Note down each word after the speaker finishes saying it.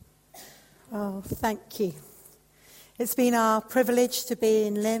Oh, thank you. It's been our privilege to be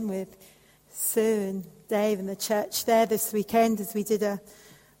in Lynn with Sue and Dave and the church there this weekend as we did a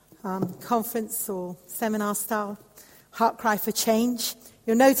conference or seminar-style Heart Cry for Change.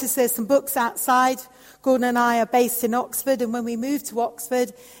 You'll notice there's some books outside. Gordon and I are based in Oxford, and when we moved to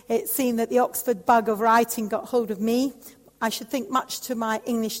Oxford, it seemed that the Oxford bug of writing got hold of me. I should think much to my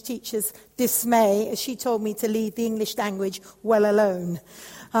English teacher's dismay, as she told me to leave the English language well alone.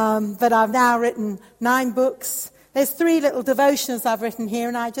 But I've now written 9 books. There's 3 little devotionals I've written here,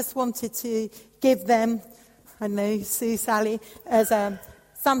 and I just wanted to give them, I know, Sue, Sally, as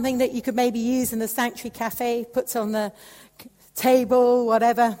something that you could maybe use in the Sanctuary Cafe, puts on the table,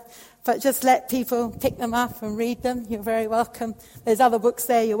 whatever. But just let people pick them up and read them. You're very welcome. There's other books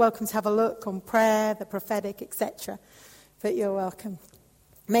there. You're welcome to have a look on prayer, the prophetic, etc. But you're welcome.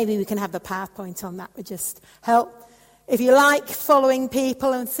 Maybe we can have the PowerPoint on that. Would just help. If you like following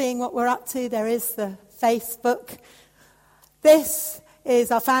people and seeing what we're up to, there is the Facebook. This is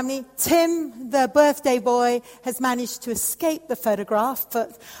our family. Tim, the birthday boy, has managed to escape the photograph,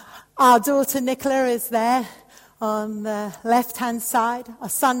 but our daughter Nicola is there on the left-hand side. Our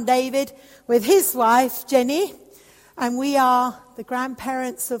son David with his wife Jenny, and we are the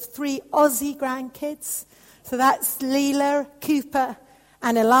grandparents of 3 Aussie grandkids. So that's Leela, Cooper,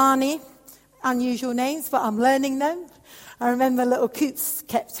 and Ilani. Unusual names, but I'm learning them. I remember little Coops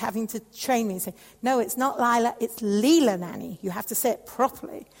kept having to train me and say, no, it's not Lila, it's Leela, Nanny. You have to say it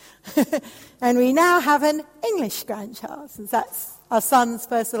properly. And we now have an English grandchild. And that's our son's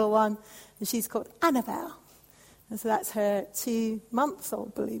first little one, and she's called Annabelle. And so that's her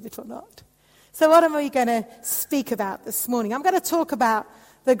 2-month-old, believe it or not. So what am we going to speak about this morning? I'm going to talk about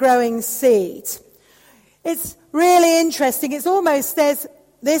the growing seed. It's really interesting. It's almost, there's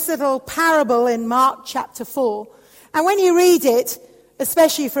this little parable in Mark chapter 4. And when you read it,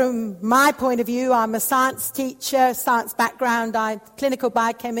 especially from my point of view, I'm a science teacher, science background, I'm a clinical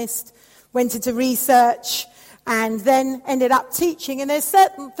biochemist, went into research, and then ended up teaching. And there's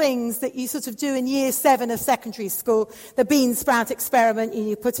certain things that you sort of do in year 7 of secondary school, the bean sprout experiment, and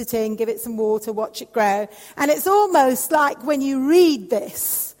you put it in, give it some water, watch it grow. And it's almost like when you read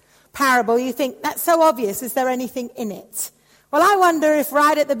this parable, you think, that's so obvious, is there anything in it? Well, I wonder if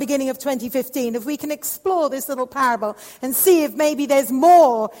right at the beginning of 2015, if we can explore this little parable and see if maybe there's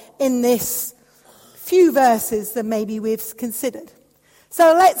more in this few verses than maybe we've considered.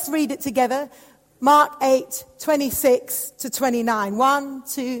 So let's read it together. Mark 8:26 to 29. 1,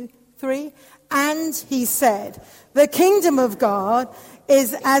 2, 3. And he said, the kingdom of God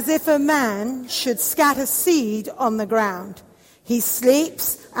is as if a man should scatter seed on the ground. He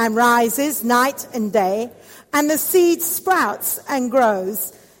sleeps and rises night and day, and the seed sprouts and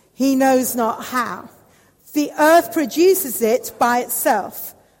grows. He knows not how. The earth produces it by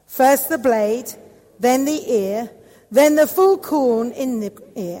itself. First the blade, then the ear, then the full corn in the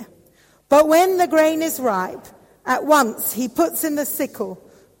ear. But when the grain is ripe, at once he puts in the sickle,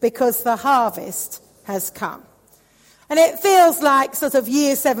 because the harvest has come. And it feels like sort of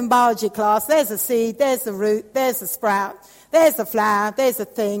year 7 biology class. There's a seed, there's the root, there's the sprout, there's the flower, there's the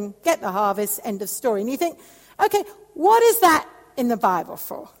thing, get the harvest, end of story. And you think, okay, what is that in the Bible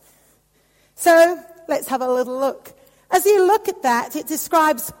for? So let's have a little look. As you look at that, it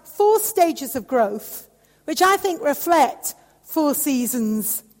describes 4 stages of growth, which I think reflect 4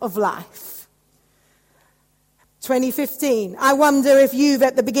 seasons of life. 2015, I wonder if you've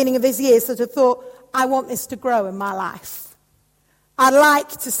at the beginning of this year sort of thought, I want this to grow in my life. I'd like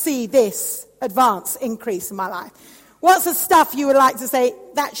to see this advance, increase in my life. What's the stuff you would like to say,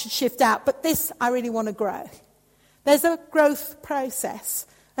 that should shift out, but this I really want to grow? There's a growth process.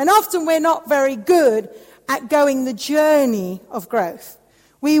 And often we're not very good at going the journey of growth.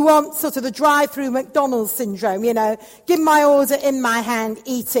 We want sort of the drive-through McDonald's syndrome, give my order in my hand,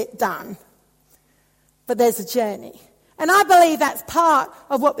 eat it, done. But there's a journey. And I believe that's part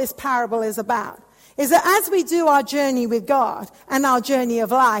of what this parable is about, is that as we do our journey with God and our journey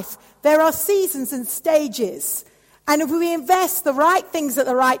of life, there are seasons and stages. And if we invest the right things at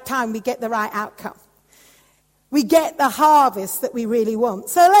the right time, we get the right outcome. We get the harvest that we really want.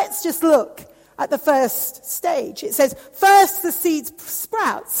 So let's just look at the first stage. It says, first the seed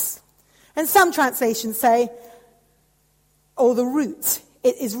sprouts. And some translations say, or the root.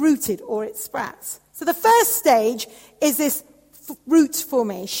 It is rooted or it sprouts. So the first stage is this root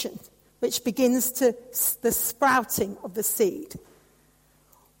formation, which begins to the sprouting of the seed.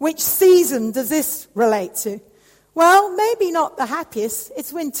 Which season does this relate to? Well, maybe not the happiest.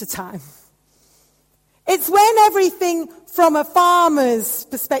 It's winter time. It's when everything from a farmer's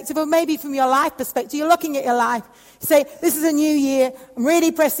perspective, or maybe from your life perspective, you're looking at your life, you say, this is a new year, I'm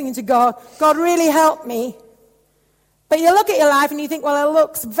really pressing into God, God really help me. But you look at your life and you think, well, it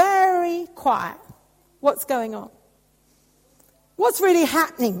looks very quiet. What's going on? What's really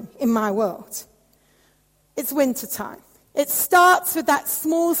happening in my world? It's winter time. It starts with that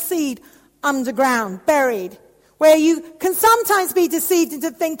small seed underground, buried, where you can sometimes be deceived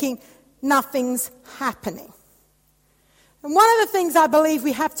into thinking nothing's happening. And one of the things I believe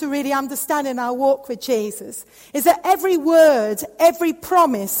we have to really understand in our walk with Jesus is that every word, every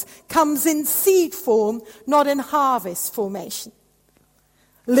promise comes in seed form, not in harvest formation.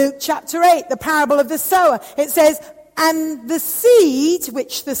 Luke chapter 8, the parable of the sower, it says, and the seed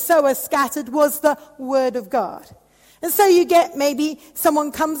which the sower scattered was the word of God. And so you get maybe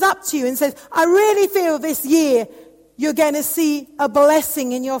someone comes up to you and says, I really feel this year you're going to see a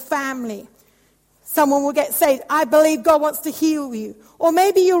blessing in your family. Someone will get saved. I believe God wants to heal you. Or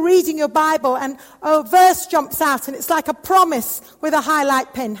maybe you're reading your Bible and a verse jumps out and it's like a promise with a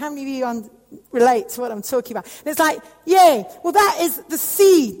highlight pen. How many of you relate to what I'm talking about? And it's like, yay. Well, that is the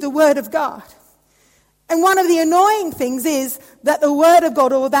seed, the word of God. And one of the annoying things is that the word of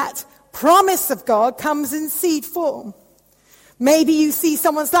God or that promise of God comes in seed form. Maybe you see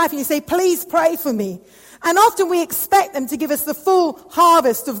someone's life and you say, please pray for me. And often we expect them to give us the full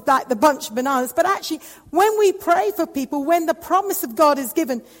harvest of like the bunch of bananas. But actually, when we pray for people, when the promise of God is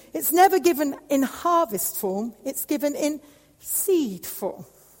given, it's never given in harvest form. It's given in seed form.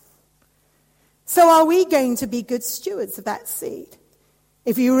 So are we going to be good stewards of that seed?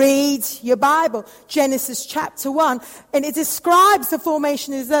 If you read your Bible, Genesis chapter 1, and it describes the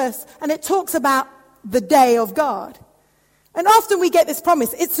formation of the earth, and it talks about the day of God. And often we get this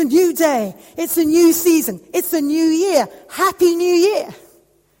promise, it's a new day, it's a new season, it's a new year, happy new year.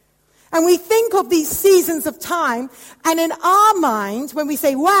 And we think of these seasons of time, and in our mind, when we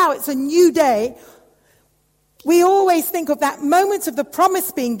say, wow, it's a new day, we always think of that moment of the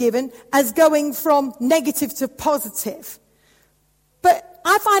promise being given as going from negative to positive. But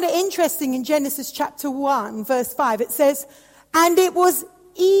I find it interesting in Genesis chapter 1, verse 5, it says, and it was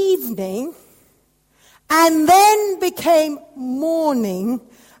evening, and then became morning,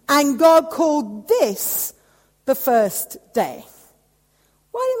 and God called this the first day.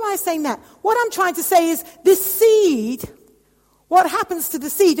 Why am I saying that? What I'm trying to say is this seed, what happens to the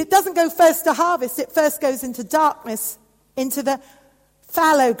seed? It doesn't go first to harvest. It first goes into darkness, into the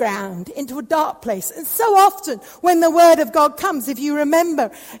fallow ground, into a dark place. And so often when the word of God comes, if you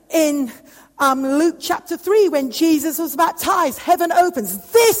remember in Luke chapter 3, when Jesus was baptized, heaven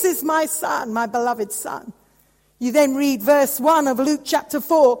opens. This is my son, my beloved son. You then read verse 1 of Luke chapter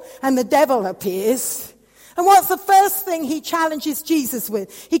 4, and the devil appears. And what's the first thing he challenges Jesus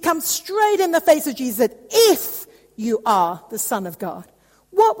with? He comes straight in the face of Jesus and said, if you are the Son of God.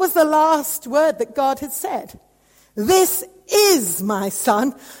 What was the last word that God had said? This is my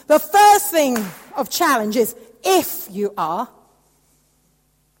son. The first thing of challenge is, if you are.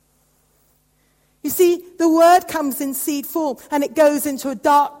 You see, the word comes in seed form and it goes into a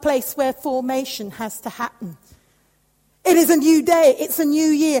dark place where formation has to happen. It is a new day. It's a new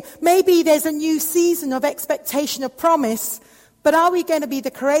year. Maybe there's a new season of expectation, of promise. But are we going to be the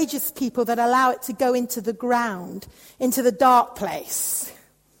courageous people that allow it to go into the ground, into the dark place,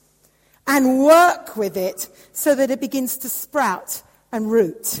 and work with it so that it begins to sprout and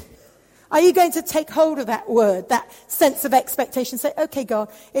root? Are you going to take hold of that word, that sense of expectation, say, okay, God,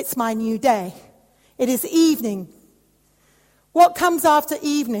 it's my new day. It is evening. What comes after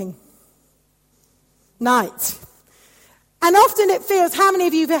evening? Night. And often it feels, how many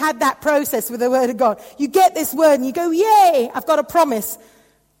of you have had that process with the word of God? You get this word and you go, yay, I've got a promise.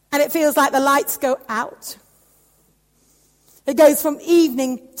 And it feels like the lights go out. It goes from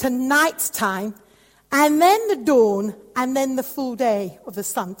evening to night time, and then the dawn, and then the full day of the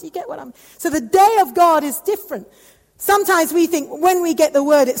sun. Do you get what I'm... So the day of God is different. Sometimes we think when we get the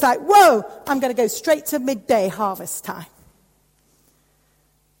word, it's like, whoa, I'm going to go straight to midday harvest time.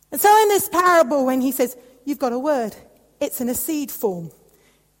 And so in this parable, when he says, you've got a word, it's in a seed form.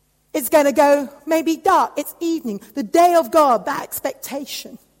 It's going to go maybe dark. It's evening. The day of God, that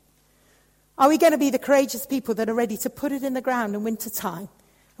expectation. Are we going to be the courageous people that are ready to put it in the ground in winter time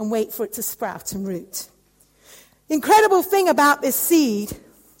and wait for it to sprout and root? The incredible thing about this seed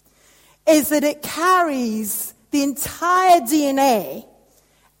is that it carries the entire DNA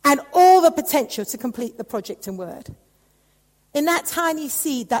and all the potential to complete the project and word. In that tiny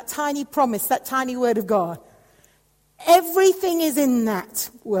seed, that tiny promise, that tiny word of God, everything is in that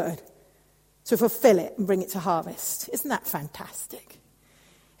word to fulfill it and bring it to harvest. Isn't that fantastic?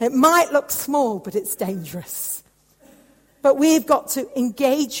 It might look small, but it's dangerous. But we've got to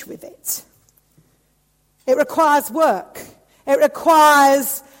engage with it. It requires work. It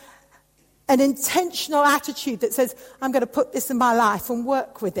requires an intentional attitude that says, I'm going to put this in my life and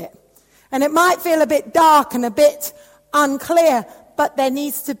work with it. And it might feel a bit dark and a bit unclear, but there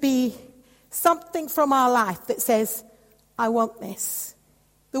needs to be something from our life that says, I want this.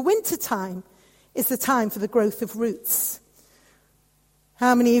 The winter time is the time for the growth of roots.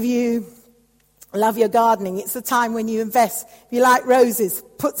 How many of you love your gardening? It's the time when you invest. If you like roses,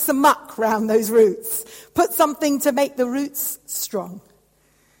 put some muck around those roots. Put something to make the roots strong.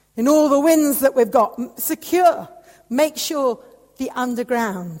 In all the winds that we've got, secure. Make sure the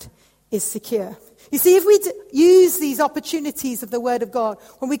underground is secure. You see, if we use these opportunities of the Word of God,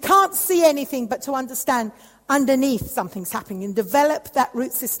 when we can't see anything but to understand underneath something's happening and develop that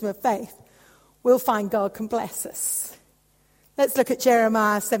root system of faith, we'll find God can bless us. Let's look at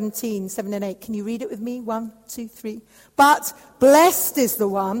Jeremiah 17, 7 and 8. Can you read it with me? 1, 2, 3. But blessed is the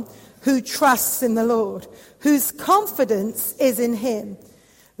one who trusts in the Lord, whose confidence is in him.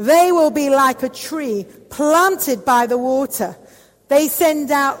 They will be like a tree planted by the water. They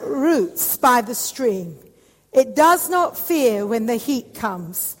send out roots by the stream. It does not fear when the heat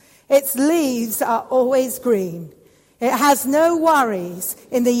comes. Its leaves are always green. It has no worries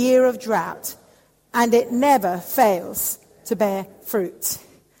in the year of drought, and it never fails to bear fruit.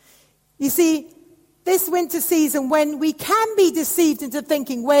 You see, this winter season, when we can be deceived into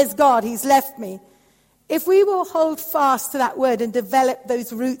thinking, where's God? He's left me. If we will hold fast to that word and develop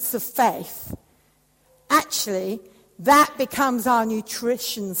those roots of faith, actually, that becomes our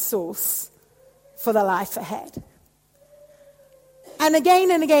nutrition source for the life ahead. And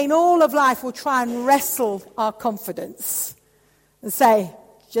again, all of life will try and wrestle our confidence and say,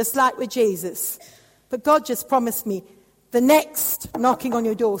 just like with Jesus, but God just promised me the next knocking on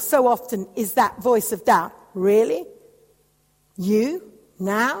your door so often is that voice of doubt. Really? You?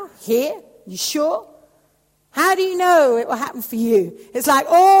 Now? Here? You sure? How do you know it will happen for you? It's like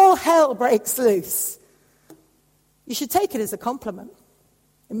all hell breaks loose. You should take it as a compliment.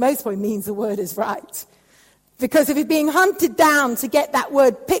 It most probably means the word is right. Because if you're being hunted down to get that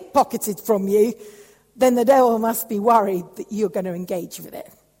word pickpocketed from you, then the devil must be worried that you're going to engage with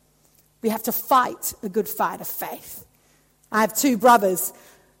it. We have to fight a good fight of faith. I have 2 brothers,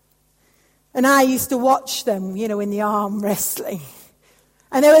 and I used to watch them, in the arm wrestling.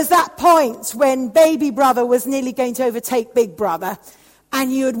 And there was that point when baby brother was nearly going to overtake big brother,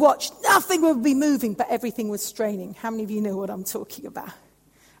 and you would watch, nothing would be moving, but everything was straining. How many of you know what I'm talking about?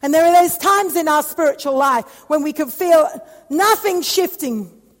 And there are those times in our spiritual life when we can feel nothing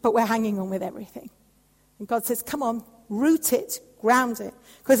shifting, but we're hanging on with everything. And God says, come on, root it, ground it.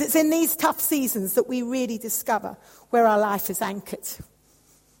 Because it's in these tough seasons that we really discover where our life is anchored.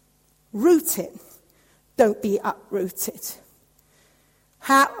 Root it. Don't be uprooted.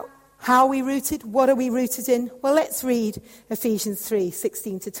 How are we rooted? What are we rooted in? Well, let's read Ephesians 3,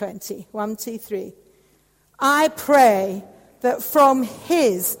 16 to 20. 1, 2, 3. I pray that from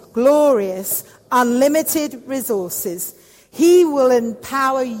his glorious, unlimited resources, he will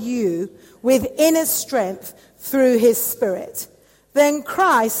empower you with inner strength through his Spirit. Then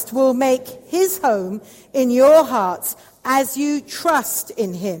Christ will make his home in your hearts as you trust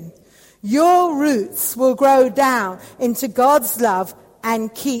in him. Your roots will grow down into God's love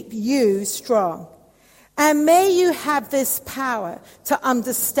and keep you strong. And may you have this power to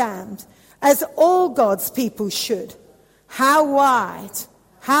understand, as all God's people should, how wide,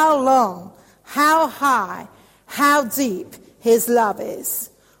 how long, how high, how deep his love is.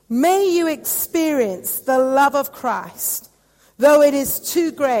 May you experience the love of Christ, though it is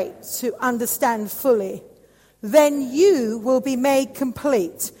too great to understand fully. Then you will be made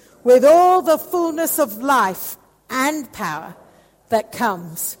complete with all the fullness of life and power that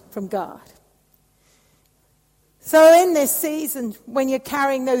comes from God. So in this season, when you're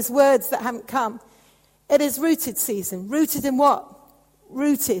carrying those words that haven't come, it is rooted season. Rooted in what?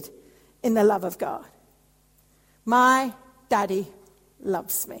 Rooted in the love of God. My daddy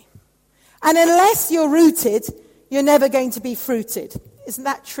loves me. And unless you're rooted, you're never going to be fruited. Isn't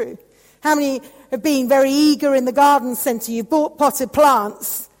that true? How many have been very eager in the garden centre? You've bought potted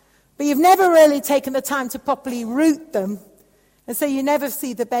plants, but you've never really taken the time to properly root them. And so you never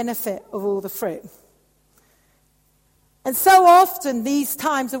see the benefit of all the fruit. And so often these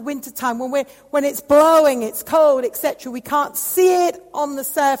times of winter time, when it's blowing, it's cold, etc., we can't see it on the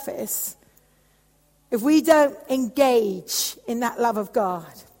surface. If we don't engage in that love of God,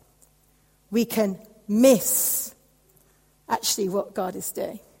 we can miss actually what God is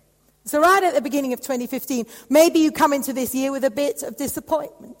doing. So right at the beginning of 2015, maybe you come into this year with a bit of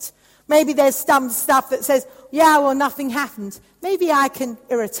disappointment. Maybe there's some stuff that says, yeah, well, nothing happened. Maybe I can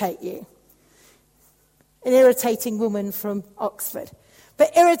irritate you. An irritating woman from Oxford.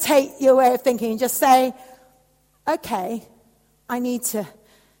 But irritate your way of thinking and just say, okay, I need to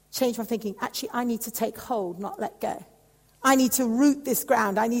change my thinking. Actually, I need to take hold, not let go. I need to root this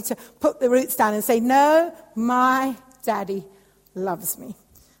ground. I need to put the roots down and say, no, my daddy loves me.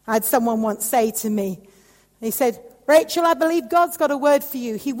 I had someone once say to me, he said, Rachel, I believe God's got a word for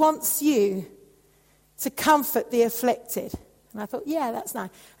you. He wants you to comfort the afflicted. And I thought, yeah, that's nice.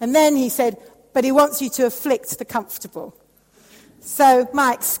 And then he said, but he wants you to afflict the comfortable. So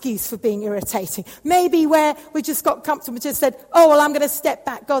my excuse for being irritating. Maybe where we just got comfortable, just said, oh, well, I'm going to step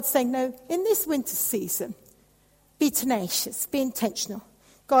back. God's saying, no, in this winter season, be tenacious, be intentional.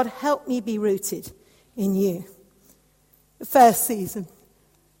 God, help me be rooted in you. The first season.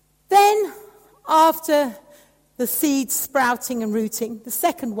 Then, after the seed sprouting and rooting, the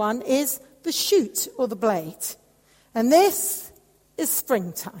second one is the shoot or the blade. And this is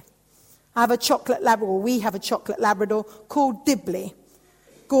springtime. I have a chocolate Labrador, we have a chocolate Labrador called Dibley.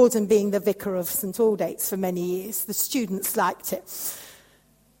 Gordon being the vicar of St Aldate's for many years. The students liked it.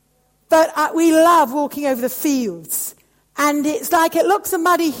 But we love walking over the fields. And it's like it looks a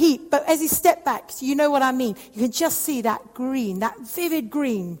muddy heap, but as you step back, you know what I mean. You can just see that green, that vivid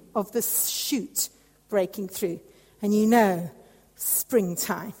green of the shoot breaking through. And you know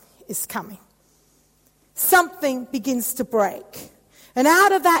springtime is coming. Something begins to break. And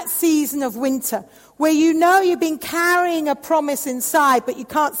out of that season of winter, where you know you've been carrying a promise inside, but you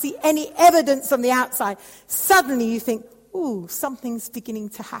can't see any evidence on the outside, suddenly you think, ooh, something's beginning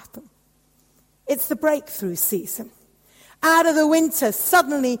to happen. It's the breakthrough season. Out of the winter,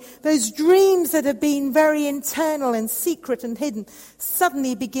 suddenly those dreams that have been very internal and secret and hidden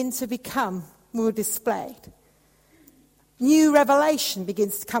suddenly begin to become more displayed. New revelation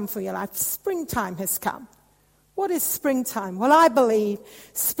begins to come for your life. Springtime has come. What is springtime? Well, I believe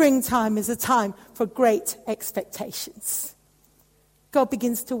springtime is a time for great expectations. God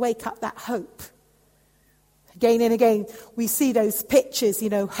begins to wake up that hope. Again and again, we see those pictures,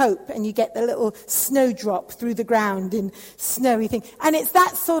 hope, and you get the little snowdrop through the ground in snowy thing. And it's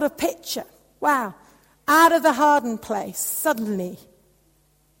that sort of picture. Wow. Out of the hardened place, suddenly,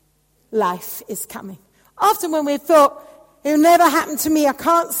 life is coming. Often when we thought, it'll never happen to me, I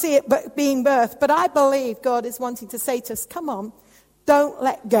can't see it but being birthed. But I believe God is wanting to say to us, come on, don't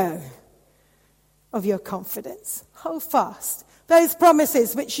let go of your confidence. Hold fast. Those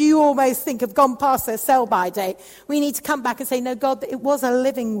promises which you almost think have gone past their sell-by date, we need to come back and say, no, God, it was a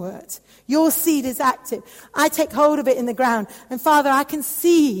living word. Your seed is active. I take hold of it in the ground. And Father, I can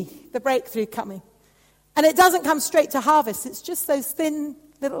see the breakthrough coming. And it doesn't come straight to harvest. It's just those thin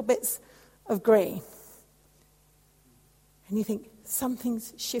little bits of green. And you think,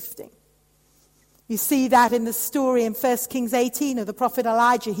 something's shifting. You see that in the story in 1 Kings 18 of the prophet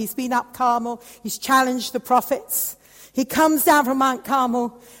Elijah. He's been up Carmel. He's challenged the prophets. He comes down from Mount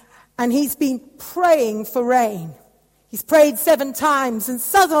Carmel and he's been praying for rain. He's prayed 7 times and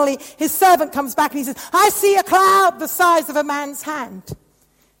suddenly his servant comes back and he says, I see a cloud the size of a man's hand.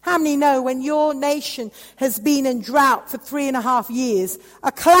 How many know when your nation has been in drought for 3.5 years,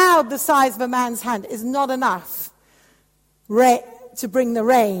 a cloud the size of a man's hand is not enough to bring the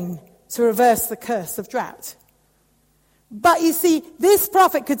rain to reverse the curse of drought? But you see, this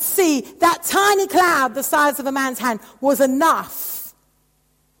prophet could see that tiny cloud the size of a man's hand was enough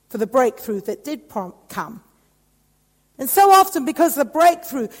for the breakthrough that did come. And so often, because the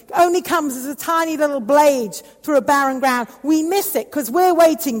breakthrough only comes as a tiny little blade through a barren ground, we miss it because we're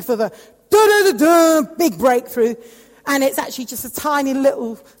waiting for the big breakthrough, and it's actually just a tiny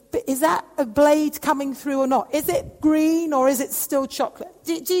little. Is that a blade coming through or not? Is it green or is it still chocolate?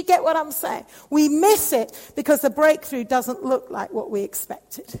 Do you get what I'm saying? We miss it because the breakthrough doesn't look like what we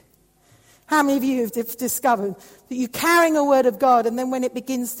expected. How many of you have discovered that you're carrying a word of God and then when it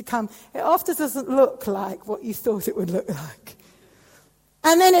begins to come, it often doesn't look like what you thought it would look like?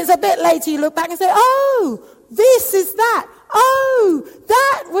 And then it's a bit later you look back and say, oh, this is that. Oh,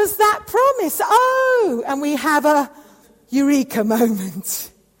 that was that promise. Oh, and we have a eureka moment.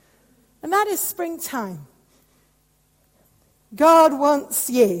 And that is springtime. God wants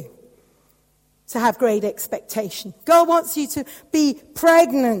you to have great expectation. God wants you to be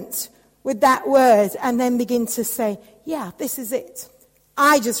pregnant with that word and then begin to say, yeah, this is it.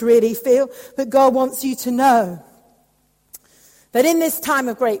 I just really feel that God wants you to know that in this time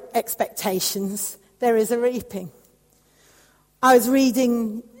of great expectations, there is a reaping. I was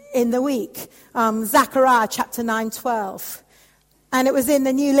reading in the week, Zechariah chapter 9:12. And it was in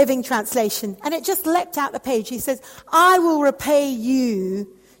the New Living Translation. And it just leapt out the page. He says, I will repay you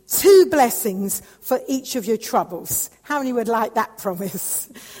 2 blessings for each of your troubles. How many would like that promise?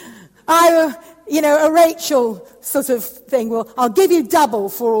 A Rachel sort of thing. Well, I'll give you double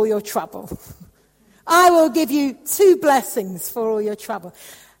for all your trouble. I will give you 2 blessings for all your trouble.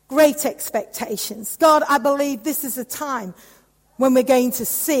 Great expectations. God, I believe this is a time when we're going to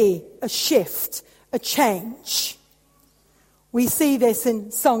see a shift, a change. We see this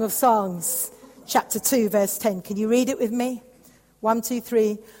in Song of Songs, chapter 2, verse 10. Can you read it with me? 1, 2,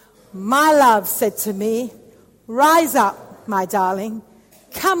 3. My love said to me, rise up, my darling.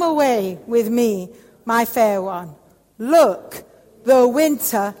 Come away with me, my fair one. Look, the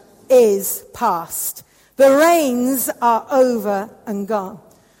winter is past. The rains are over and gone.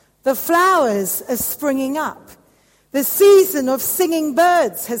 The flowers are springing up. The season of singing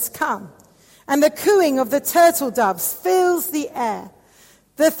birds has come. And the cooing of the turtle doves fills the air.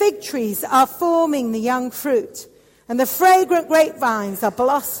 The fig trees are forming the young fruit. And the fragrant grapevines are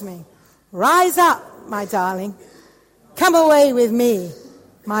blossoming. Rise up, my darling. Come away with me,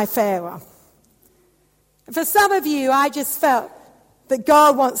 my fair one. For some of you, I just felt that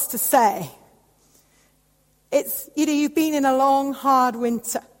God wants to say, you've been in a long, hard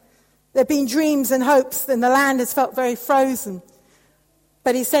winter. There have been dreams and hopes, and the land has felt very frozen.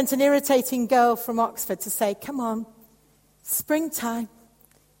 But he sent an irritating girl from Oxford to say, come on, springtime,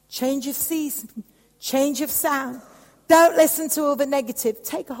 change of season, change of sound. Don't listen to all the negative.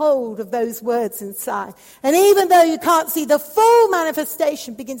 Take hold of those words inside. And even though you can't see the full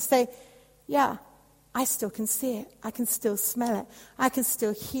manifestation, begin to say, yeah, I still can see it. I can still smell it. I can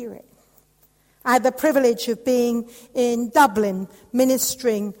still hear it. I had the privilege of being in Dublin,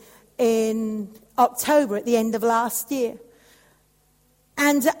 ministering in October at the end of last year.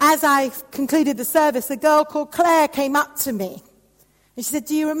 And as I concluded the service, a girl called Claire came up to me. And she said,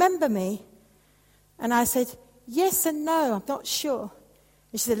 do you remember me? And I said, yes and no, I'm not sure.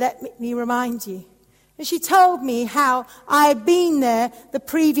 And she said, let me remind you. And she told me how I had been there the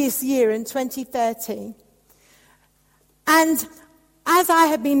previous year in 2013. And as I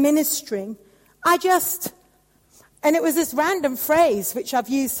had been ministering, and it was this random phrase which I've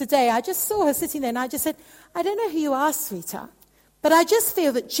used today. I just saw her sitting there and I just said, I don't know who you are, sweetheart, but I just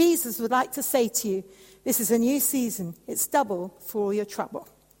feel that Jesus would like to say to you, this is a new season. It's double for all your trouble.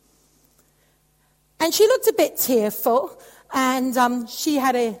 And she looked a bit tearful, and she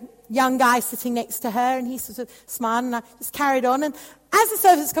had a young guy sitting next to her, and he sort of smiled, and I just carried on. And as the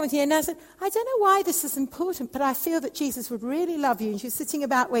service was coming to the end, I said, I don't know why this is important, but I feel that Jesus would really love you. And she was sitting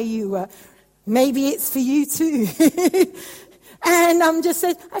about where you were. Maybe it's for you too. And just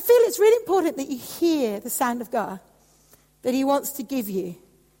said, I feel it's really important that you hear the sound of God, that he wants to give you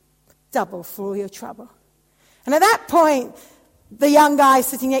double for all your trouble. And at that point, the young guy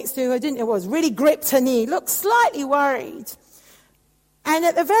sitting next to her, really gripped her knee, looked slightly worried. And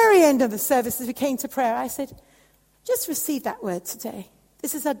at the very end of the service, as we came to prayer, I said, just receive that word today.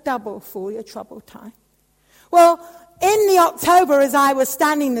 This is a double for all your trouble time. Well, in the October, as I was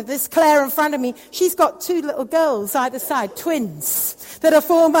standing there, this Claire in front of me, she's got 2 little girls either side, twins, that are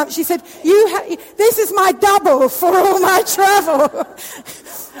 4 months. She said, this is my double for all my trouble.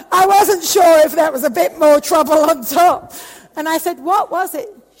 I wasn't sure if that was a bit more trouble on top. And I said, what was it?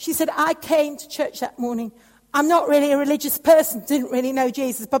 She said, I came to church that morning. I'm not really a religious person, didn't really know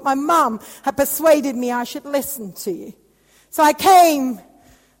Jesus, but my mum had persuaded me I should listen to you. So I came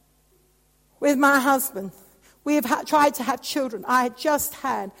with my husband. We have tried to have children. I had just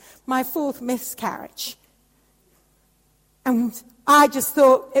had my 4th miscarriage. And I just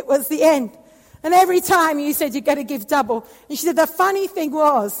thought it was the end. And every time you said you're going to give double. And she said, the funny thing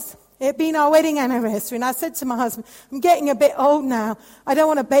was, it had been our wedding anniversary. And I said to my husband, I'm getting a bit old now. I don't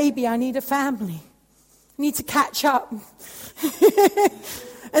want a baby. I need a family. I need to catch up.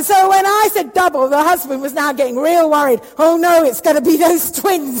 And so when I said double, the husband was now getting real worried. Oh no, it's going to be those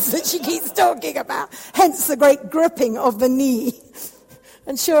twins that she keeps talking about. Hence the great gripping of the knee.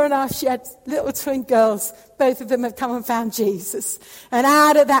 And sure enough, she had little twin girls. Both of them have come and found Jesus. And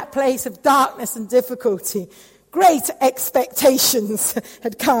out of that place of darkness and difficulty, great expectations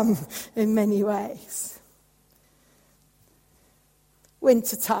had come in many ways.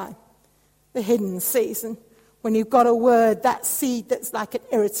 Wintertime, the hidden season. When you've got a word, that seed that's like an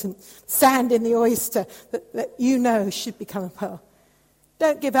irritant, sand in the oyster, that you know should become a pearl.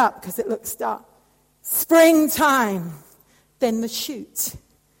 Don't give up because it looks dark. Springtime, then the shoot.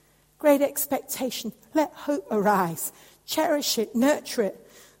 Great expectation. Let hope arise. Cherish it, nurture it.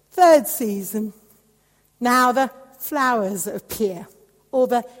 3rd season. Now the flowers appear, or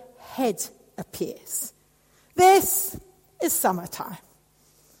the head appears. This It's summertime.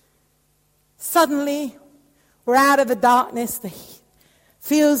 Suddenly, we're out of the darkness. The heat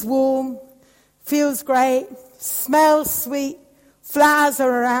feels warm, feels great, smells sweet, flowers are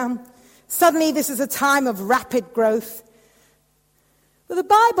around. Suddenly, this is a time of rapid growth. But the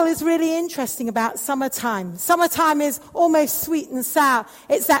Bible is really interesting about summertime. Summertime is almost sweet and sour.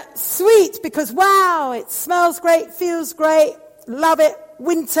 It's that sweet because, wow, it smells great, feels great, love it.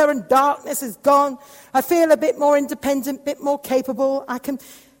 Winter and darkness is gone. I feel a bit more independent, a bit more capable.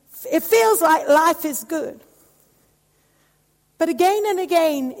 It feels like life is good. But again and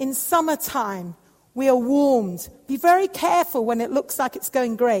again in summertime, we are warmed. Be very careful when it looks like it's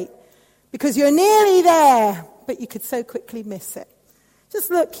going great, because you're nearly there, but you could so quickly miss it. Just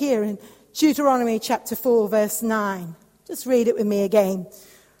look here in Deuteronomy chapter 4, verse 9. Just read it with me again.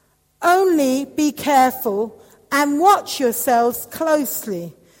 Only be careful and watch yourselves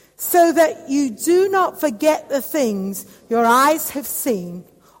closely, so that you do not forget the things your eyes have seen,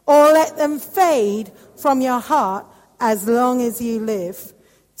 or let them fade from your heart as long as you live.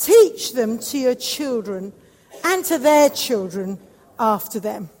 Teach them to your children and to their children after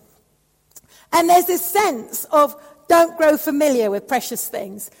them. And there's this sense of don't grow familiar with precious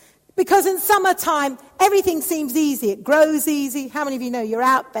things. Because in summertime, everything seems easy. It grows easy. How many of you know you're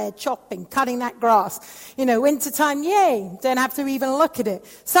out there chopping, cutting that grass? You know, wintertime, yay, don't have to even look at it.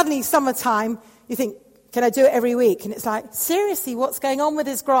 Suddenly, summertime, you think, can I do it every week? And it's like, seriously, what's going on with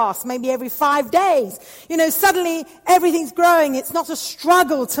this grass? Maybe every 5 days. You know, suddenly everything's growing. It's not a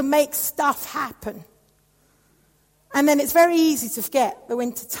struggle to make stuff happen. And then it's very easy to forget the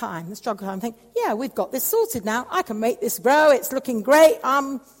winter time, the struggle time. Think, yeah, we've got this sorted now. I can make this grow. It's looking great.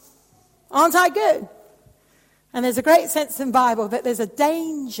 Aren't I good? And there's a great sense in the Bible that there's a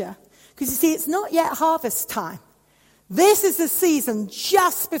danger. Because you see, it's not yet harvest time. This is the season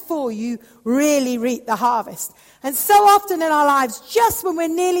just before you really reap the harvest. And so often in our lives, just when we're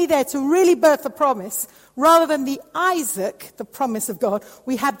nearly there to really birth the promise, rather than the Isaac, the promise of God,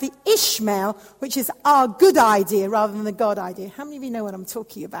 we have the Ishmael, which is our good idea rather than the God idea. How many of you know what I'm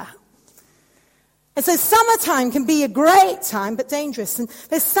talking about? And so summertime can be a great time, but dangerous. And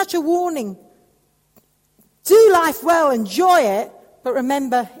there's such a warning. Do life well, enjoy it, but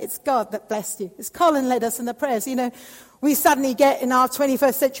remember it's God that blessed you. As Colin led us in the prayers, you know, we suddenly get in our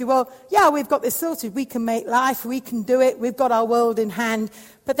 21st century, well, yeah, we've got this sorted. We can make life, we can do it, we've got our world in hand.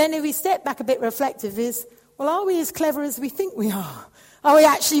 But then if we step back a bit reflective is, well, are we as clever as we think we are? Are we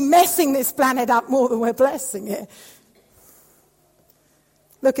actually messing this planet up more than we're blessing it?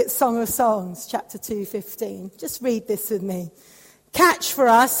 Look at Song of Songs, chapter 2:15. Just read this with me. Catch for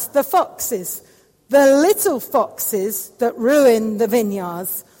us the foxes, the little foxes that ruin the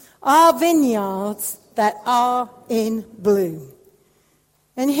vineyards, our vineyards that are in bloom.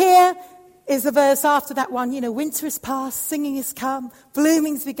 And here is the verse after that one, you know, winter is past, singing is come,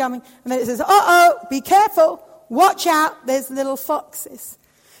 blooming's becoming. And then it says, be careful, watch out, there's little foxes.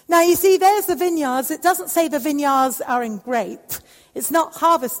 Now you see, there's the vineyards. It doesn't say the vineyards are in grape. It's not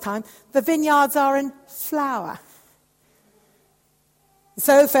harvest time. The vineyards are in flower.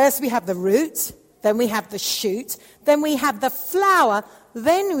 So first we have the root, then we have the shoot, then we have the flower,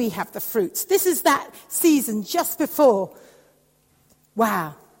 then we have the fruits. This is that season just before.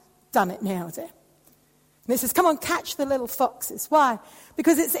 Wow, done it, nailed it. And it says, come on, catch the little foxes. Why?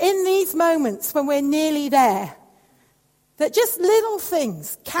 Because it's in these moments when we're nearly there that just little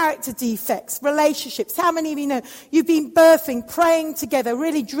things, character defects, relationships. How many of you know you've been birthing, praying together,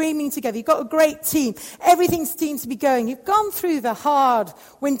 really dreaming together? You've got a great team. Everything seems to be going. You've gone through the hard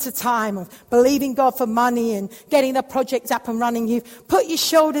winter time of believing God for money and getting the project up and running. You've put your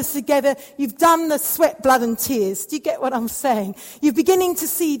shoulders together. You've done the sweat, blood and tears. Do you get what I'm saying? You're beginning to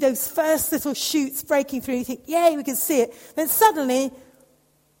see those first little shoots breaking through. You think, yay, we can see it. Then suddenly,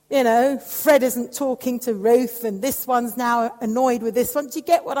 you know, Fred isn't talking to Ruth and this one's now annoyed with this one. Do you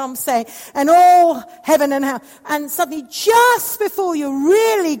get what I'm saying? And all heaven and hell. And suddenly, just before you're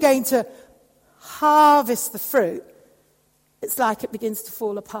really going to harvest the fruit, it's like it begins to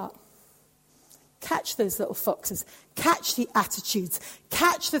fall apart. Catch those little foxes. Catch the attitudes.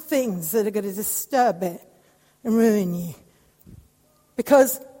 Catch the things that are going to disturb it and ruin you.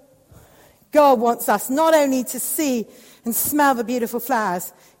 Because God wants us not only to see and smell the beautiful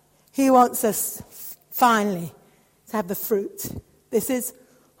flowers, He wants us, finally, to have the fruit. This is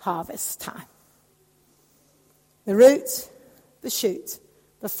harvest time. The root, the shoot,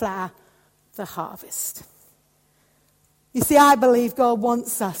 the flower, the harvest. You see, I believe God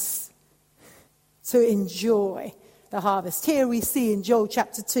wants us to enjoy the harvest. Here we see in Joel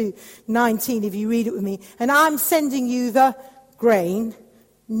chapter 2:19, if you read it with me, and I'm sending you the grain,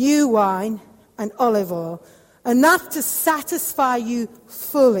 new wine, and olive oil, enough to satisfy you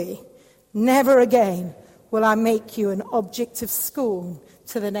fully. Never again will I make you an object of scorn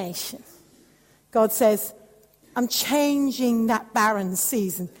to the nation. God says, I'm changing that barren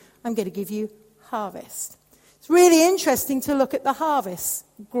season. I'm going to give you harvest. It's really interesting to look at the harvest,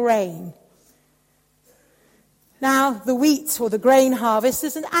 grain. Now, the wheat or the grain harvest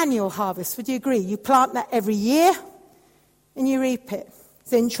is an annual harvest. Would you agree? You plant that every year and you reap it.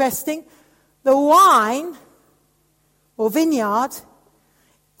 It's interesting. The wine or vineyard,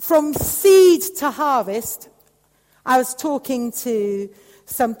 from seed to harvest, I was talking to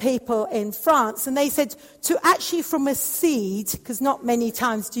some people in France, and they said to actually from a seed, because not many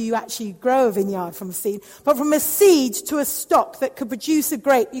times do you actually grow a vineyard from a seed, but from a seed to a stock that could produce a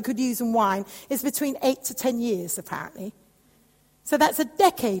grape you could use in wine is between 8 to 10 years, apparently. So that's a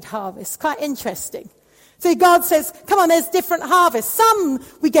decade harvest. Quite interesting. So God says, come on, there's different harvests. Some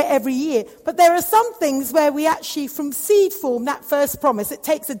we get every year, but there are some things where we actually, from seed form, that first promise, it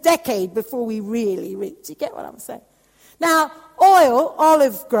takes a decade before we really reap. Do you get what I'm saying? Now,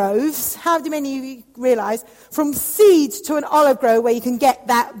 olive groves, how do many of you realize, from seed to an olive grove where you can get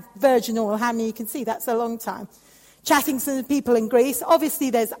that virgin oil, how many you can see? That's a long time. Chatting to some people in Greece,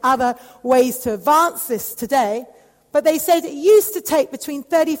 obviously there's other ways to advance this today, but they said it used to take between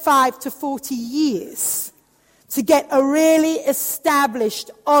 35 to 40 years to get a really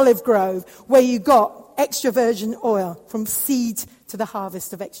established olive grove where you got extra virgin oil from seed to the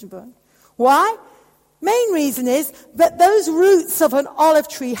harvest of extra virgin. Why? Main reason is that those roots of an olive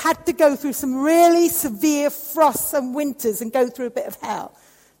tree had to go through some really severe frosts and winters and go through a bit of hell.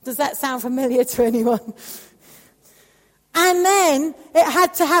 Does that sound familiar to anyone? And then it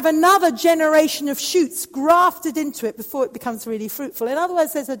had to have another generation of shoots grafted into it before it becomes really fruitful. In other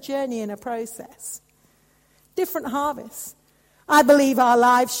words, there's a journey and a process. Different harvests. I believe our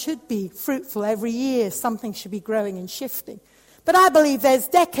lives should be fruitful every year. Something should be growing and shifting. But I believe there's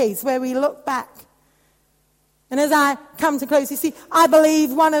decades where we look back. And as I come to close, you see, I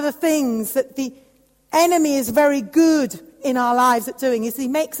believe one of the things that the enemy is very good in our lives at doing is he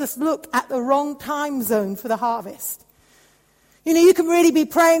makes us look at the wrong time zone for the harvest. You know, you can really be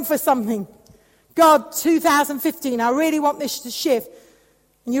praying for something. God, 2015, I really want this to shift.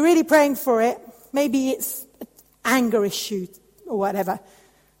 And you're really praying for it. Maybe it's an anger issue or whatever.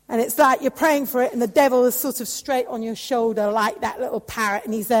 And it's like you're praying for it and the devil is sort of straight on your shoulder like that little parrot.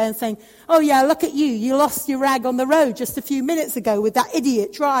 And he's there and saying, oh yeah, look at you. You lost your rag on the road just a few minutes ago with that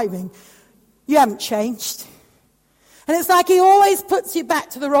idiot driving. You haven't changed. And it's like he always puts you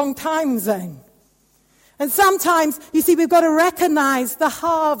back to the wrong time zone. And sometimes, you see, we've got to recognize the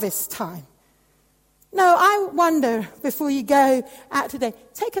harvest time. No, I wonder, before you go out today,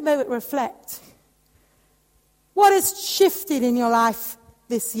 take a moment, reflect. What has shifted in your life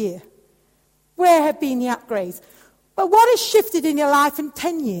this year? Where have been the upgrades? But what has shifted in your life in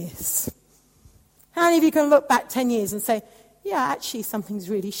 10 years? How many of you can look back 10 years and say, yeah, actually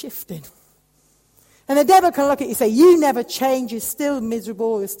something's really shifted? And the devil can look at you and say, you never change, you're still miserable,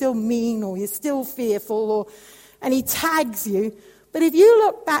 or you're still mean, or you're still fearful, and he tags you. But if you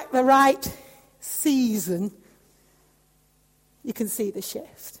look back the right season, you can see the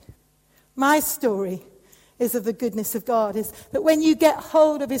shift. My story is of the goodness of God, is that when you get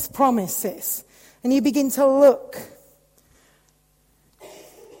hold of his promises and you begin to look,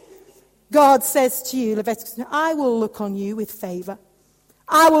 God says to you, Leviticus, I will look on you with favor.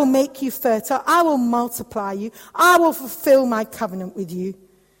 I will make you fertile. I will multiply you. I will fulfill my covenant with you.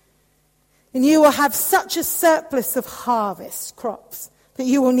 And you will have such a surplus of harvest crops that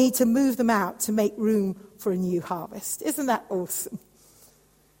you will need to move them out to make room for a new harvest. Isn't that awesome?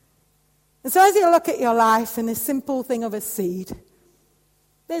 And so as you look at your life and the simple thing of a seed,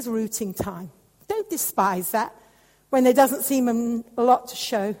 there's rooting time. Don't despise that when there doesn't seem a lot to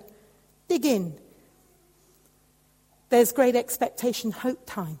show. Dig in. There's great expectation, hope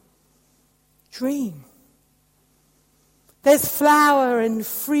time. Dream. There's flower and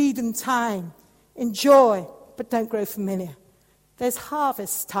freedom time. Enjoy, but don't grow familiar. There's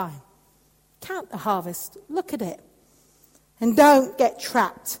harvest time. Count the harvest. Look at it. And don't get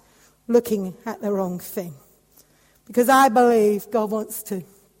trapped looking at the wrong thing. Because I believe God wants to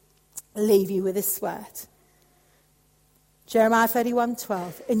leave you with this word. Jeremiah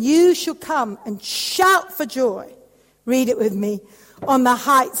 31:12. And you shall come and shout for joy. Read it with me. On the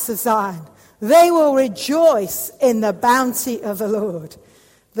heights of Zion. They will rejoice in the bounty of the Lord.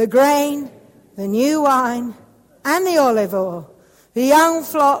 The grain, the new wine, and the olive oil, the young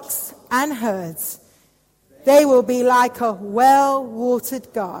flocks and herds. They will be like a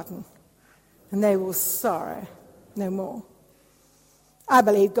well-watered garden, and they will sorrow no more. I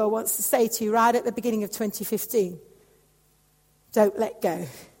believe God wants to say to you right at the beginning of 2015, don't let go.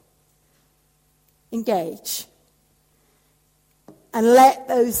 Engage. And let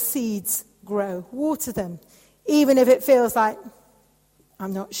those seeds grow. Water them. Even if it feels like,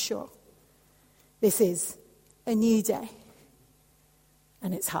 I'm not sure. This is a new day.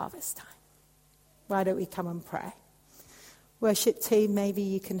 And it's harvest time. Why don't we come and pray? Worship team, maybe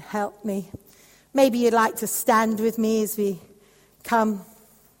you can help me. Maybe you'd like to stand with me as we come.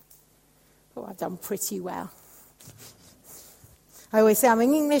 Oh, I've done pretty well. I always say I'm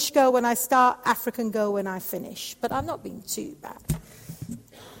an English girl when I start, African girl when I finish. But I'm not being too bad.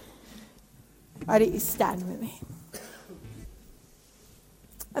 Why don't you stand with me?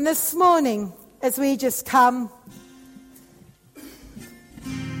 And this morning, as we just come,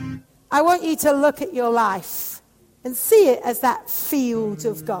 I want you to look at your life and see it as that field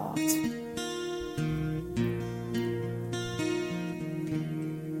of God.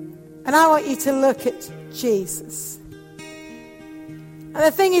 And I want you to look at Jesus. And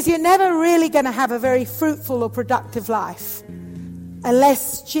the thing is, you're never really going to have a very fruitful or productive life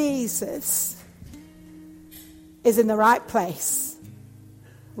unless Jesus is in the right place,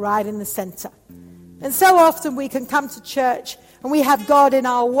 right in the center. And so often we can come to church and we have God in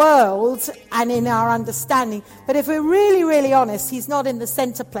our world and in our understanding. But if we're really, really honest, he's not in the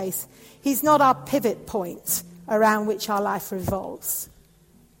center place. He's not our pivot point around which our life revolves.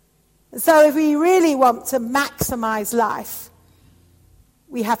 And so if we really want to maximize life,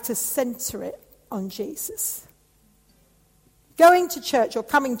 we have to center it on Jesus. Going to church or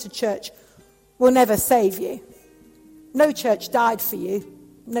coming to church will never save you. No church died for you.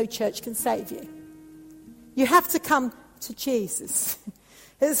 No church can save you. You have to come to Jesus.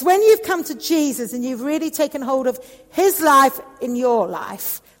 It's when you've come to Jesus and you've really taken hold of his life in your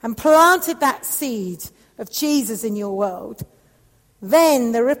life and planted that seed of Jesus in your world,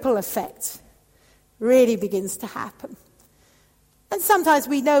 then the ripple effect really begins to happen. And sometimes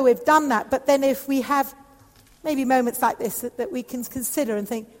we know we've done that, but then if we have maybe moments like this that we can consider and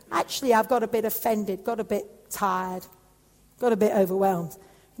think, actually, I've got a bit offended, got a bit tired, got a bit overwhelmed.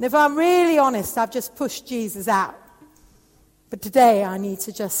 And if I'm really honest, I've just pushed Jesus out. But today I need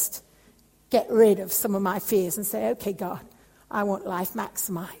to just get rid of some of my fears and say, okay, God, I want life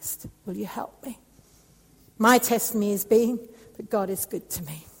maximized. Will you help me? My testimony has been that God is good to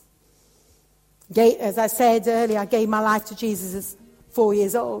me. As I said earlier, I gave my life to Jesus as 4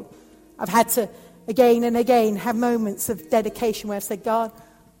 years old. I've had to again and again have moments of dedication where I've said, God,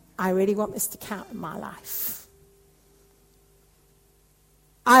 I really want this to count in my life.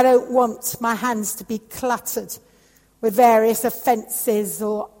 I don't want my hands to be cluttered with various offenses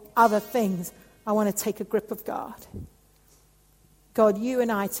or other things. I want to take a grip of God. God, you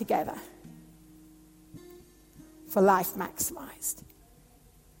and I together for life maximized.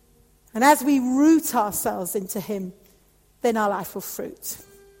 And as we root ourselves into him, then our life will fruit.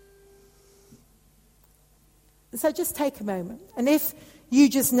 And so just take a moment. And if you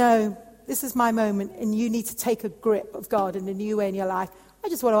just know, this is my moment, and you need to take a grip of God in a new way in your life, I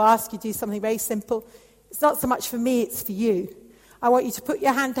just want to ask you to do something very simple. It's not so much for me, it's for you. I want you to put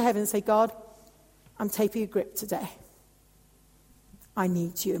your hand to heaven and say, God, I'm taking a grip today. I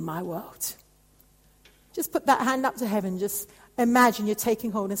need you in my world. Just put that hand up to heaven. Just imagine you're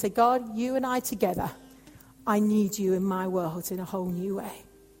taking hold and say, God, you and I together, I need you in my world in a whole new way.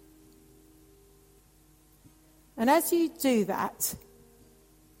 And as you do that,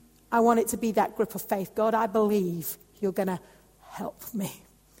 I want it to be that grip of faith. God, I believe you're going to help me.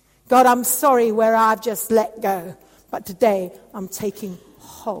 God, I'm sorry where I've just let go, but today I'm taking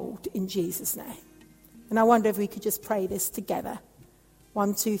hold in Jesus' name. And I wonder if we could just pray this together.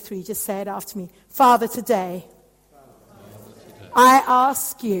 1, 2, 3, just say it after me. Father, today, I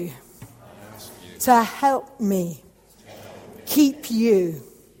ask you to help me keep you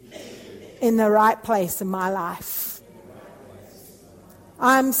in the right place in my life.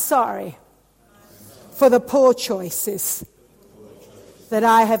 I'm sorry for the poor choices that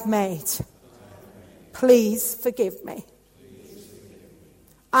I have made. Please forgive me.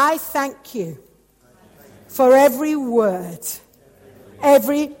 I thank you for every word,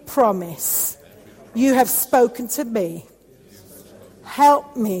 every promise you have spoken to me.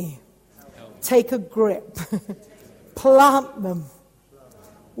 Help me take a grip, plant them,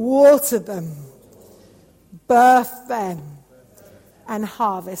 water them, birth them, and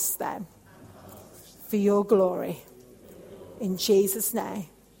harvest them for your glory. In Jesus' name.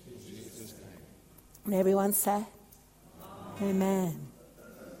 And everyone said, Amen.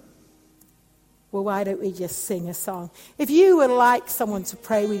 Well, why don't we just sing a song? If you would like someone to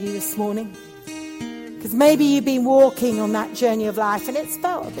pray with you this morning, because Because maybe you've been walking on that journey of life and it's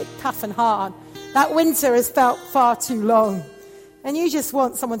felt a bit tough and hard. That winter has felt far too long. And you just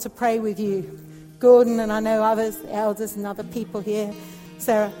want someone to pray with you. Gordon and I know others, the elders and other people here.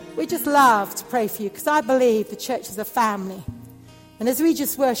 Sarah, we just love to pray for you because I believe the church is a family. And as we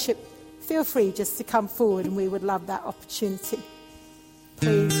just worship, feel free just to come forward and we would love that opportunity.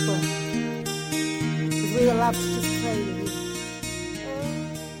 Please, God. Because we would love to just pray with you.